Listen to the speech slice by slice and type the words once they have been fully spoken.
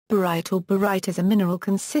Baryte or Baryte is a mineral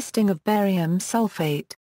consisting of barium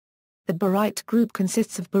sulfate. The Baryte group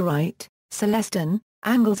consists of Baryte, celestine,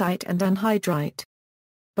 anglesite and anhydrite.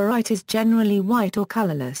 Baryte is generally white or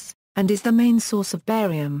colorless, and is the main source of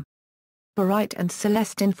barium. Baryte and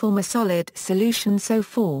celestine form a solid solution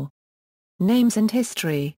SO4. Names and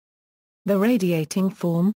history. The radiating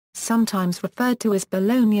form, sometimes referred to as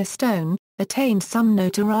Bologna stone, attained some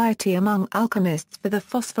notoriety among alchemists for the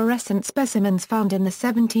phosphorescent specimens found in the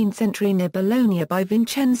 17th century near Bologna by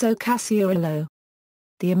Vincenzo Caciarello.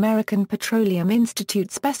 The American Petroleum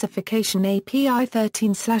Institute specification API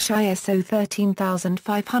 13/ISO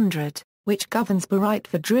 13500, which governs Baryte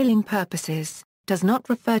for drilling purposes, does not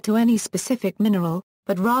refer to any specific mineral,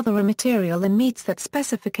 but rather a material that meets that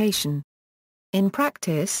specification. In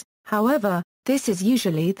practice, however, this is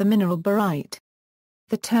usually the mineral Baryte.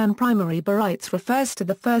 The term primary Barytes refers to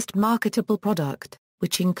the first marketable product,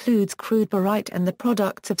 which includes crude Baryte and the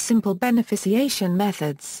products of simple beneficiation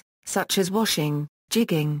methods, such as washing,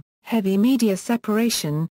 jigging, heavy media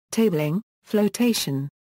separation, tabling, flotation.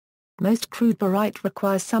 Most crude Baryte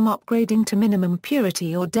requires some upgrading to minimum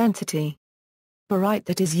purity or density. Baryte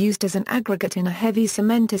that is used as an aggregate in a heavy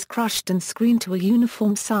cement is crushed and screened to a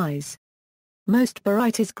uniform size. Most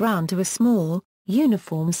Baryte is ground to a small,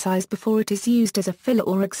 uniform size before it is used as a filler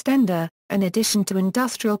or extender, in addition to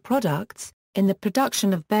industrial products, in the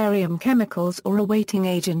production of barium chemicals or a weighting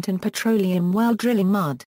agent in petroleum well drilling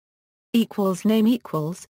mud. Name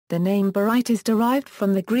the name Baryte is derived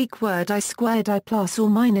from the Greek word I² plus or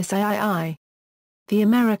minus III. The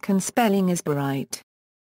American spelling is Baryte.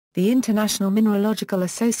 The International Mineralogical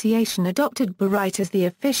Association adopted Baryte as the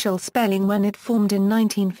official spelling when it formed in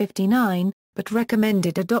 1959, but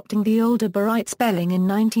recommended adopting the older Baryte spelling in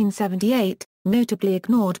 1978, notably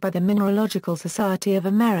ignored by the Mineralogical Society of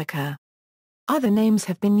America. Other names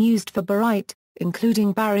have been used for Baryte,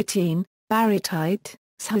 including barytine, barytite,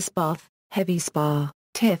 sulfate, heavy spar,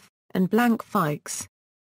 TIF, and blank fikes.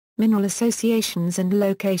 Mineral associations and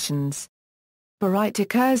locations. Baryte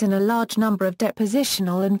occurs in a large number of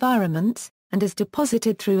depositional environments, and is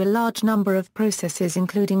deposited through a large number of processes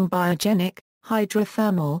including biogenic,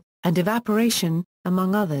 hydrothermal, and evaporation,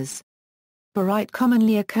 among others. Baryte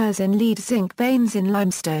commonly occurs in lead-zinc veins in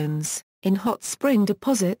limestones, in hot spring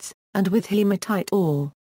deposits, and with hematite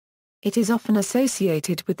ore. It is often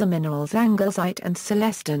associated with the minerals anglesite and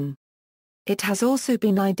celestine. It has also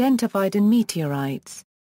been identified in meteorites.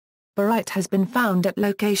 Baryte has been found at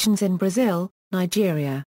locations in Brazil,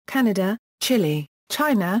 Nigeria, Canada, Chile,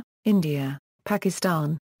 China, India,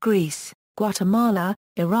 Pakistan, Greece, Guatemala,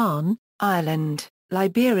 Iran, Ireland,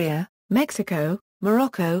 Liberia, Mexico,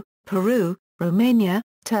 Morocco, Peru, Romania,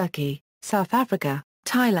 Turkey, South Africa,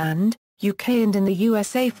 Thailand, UK and in the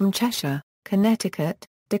USA from Cheshire, Connecticut,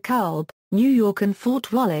 DeKalb, New York and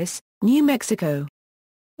Fort Wallace, New Mexico.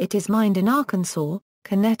 It is mined in Arkansas,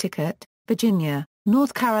 Connecticut, Virginia,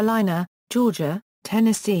 North Carolina, Georgia,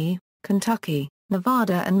 Tennessee, Kentucky,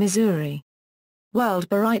 Nevada and Missouri. World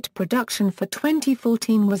Barite production for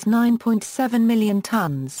 2014 was 9.7 million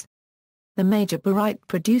tons. The major Barite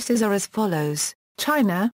producers are as follows: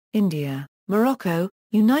 China, India, Morocco,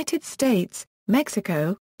 United States,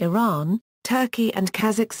 Mexico, Iran, Turkey and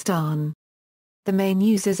Kazakhstan. The main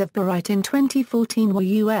users of Baryte in 2014 were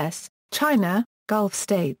US, China, Gulf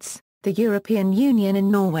states, the European Union and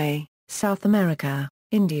Norway, South America,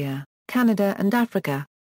 India, Canada and Africa.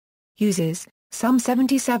 Uses: some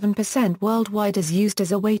 77% worldwide is used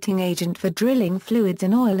as a weighting agent for drilling fluids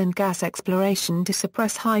in oil and gas exploration to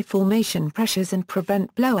suppress high formation pressures and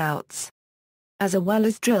prevent blowouts. As a well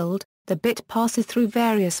is drilled, the bit passes through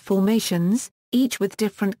various formations, each with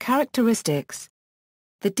different characteristics.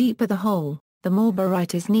 The deeper the hole, the more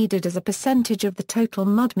Baryte is needed as a percentage of the total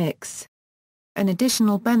mud mix. An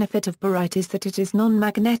additional benefit of Baryte is that it is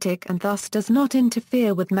non-magnetic and thus does not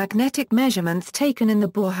interfere with magnetic measurements taken in the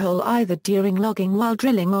borehole either during logging while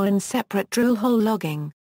drilling or in separate drill hole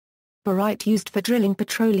logging. Baryte used for drilling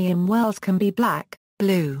petroleum wells can be black,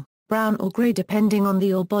 blue, brown or grey depending on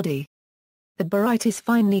the ore body. The Baryte is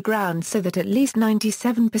finely ground so that at least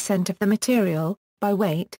 97% of the material, by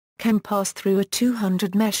weight, can pass through a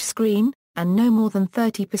 200 mesh screen, and no more than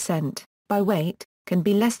 30%, by weight, can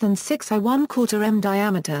be less than 6¼ m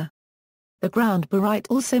diameter. The ground Baryte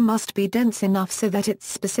also must be dense enough so that its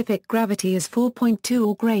specific gravity is 4.2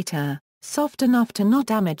 or greater, soft enough to not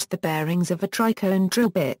damage the bearings of a tricone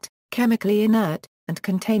drill bit, chemically inert, and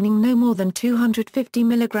containing no more than 250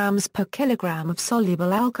 mg per kilogram of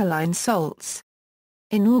soluble alkaline salts.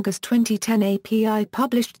 In August 2010 API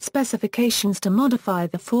published specifications to modify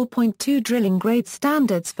the 4.2 drilling grade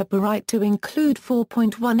standards for Baryte to include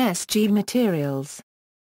 4.1 Sg materials.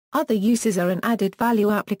 Other uses are in added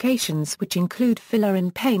value applications which include filler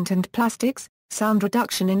in paint and plastics, sound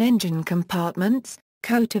reduction in engine compartments,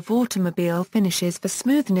 coat of automobile finishes for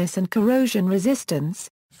smoothness and corrosion resistance,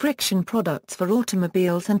 friction products for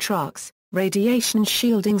automobiles and trucks, radiation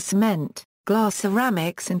shielding cement, glass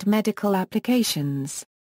ceramics and medical applications.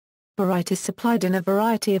 Baryte is supplied in a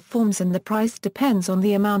variety of forms and the price depends on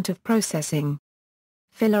the amount of processing.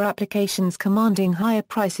 Filler applications commanding higher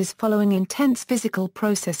prices following intense physical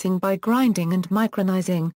processing by grinding and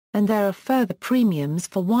micronizing, and there are further premiums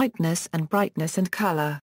for whiteness and brightness and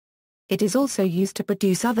color. It is also used to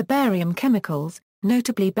produce other barium chemicals,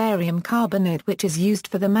 notably barium carbonate, which is used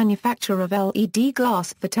for the manufacture of LED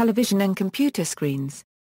glass for television and computer screens,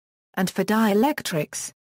 and for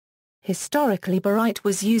dielectrics. Historically, Baryte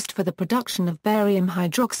was used for the production of barium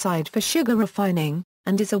hydroxide for sugar refining,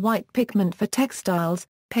 and is a white pigment for textiles,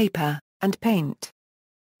 paper, and paint.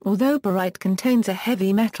 Although Baryte contains a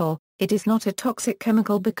heavy metal, it is not a toxic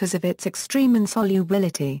chemical because of its extreme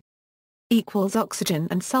insolubility. Oxygen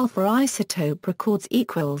and sulfur isotope records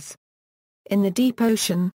equals. In the deep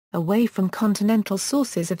ocean, away from continental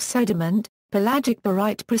sources of sediment, pelagic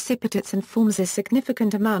Baryte precipitates and forms a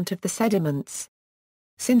significant amount of the sediments.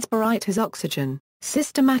 Since Baryte has oxygen,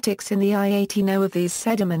 systematics in the I-80 know of these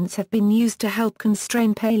sediments have been used to help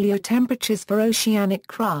constrain paleotemperatures for oceanic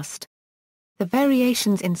crust. The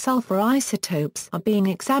variations in sulfur isotopes are being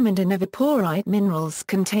examined in evaporite minerals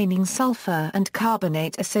containing sulfur and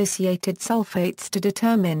carbonate-associated sulfates to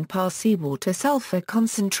determine past seawater sulfur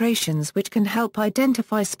concentrations, which can help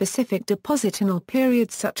identify specific depositional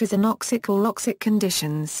periods such as anoxic or oxic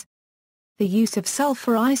conditions. The use of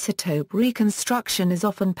sulfur isotope reconstruction is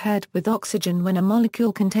often paired with oxygen when a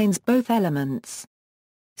molecule contains both elements.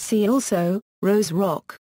 See also, Rose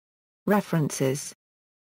rock. References.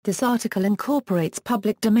 This article incorporates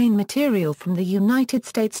public domain material from the United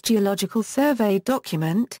States Geological Survey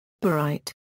document, Baryte.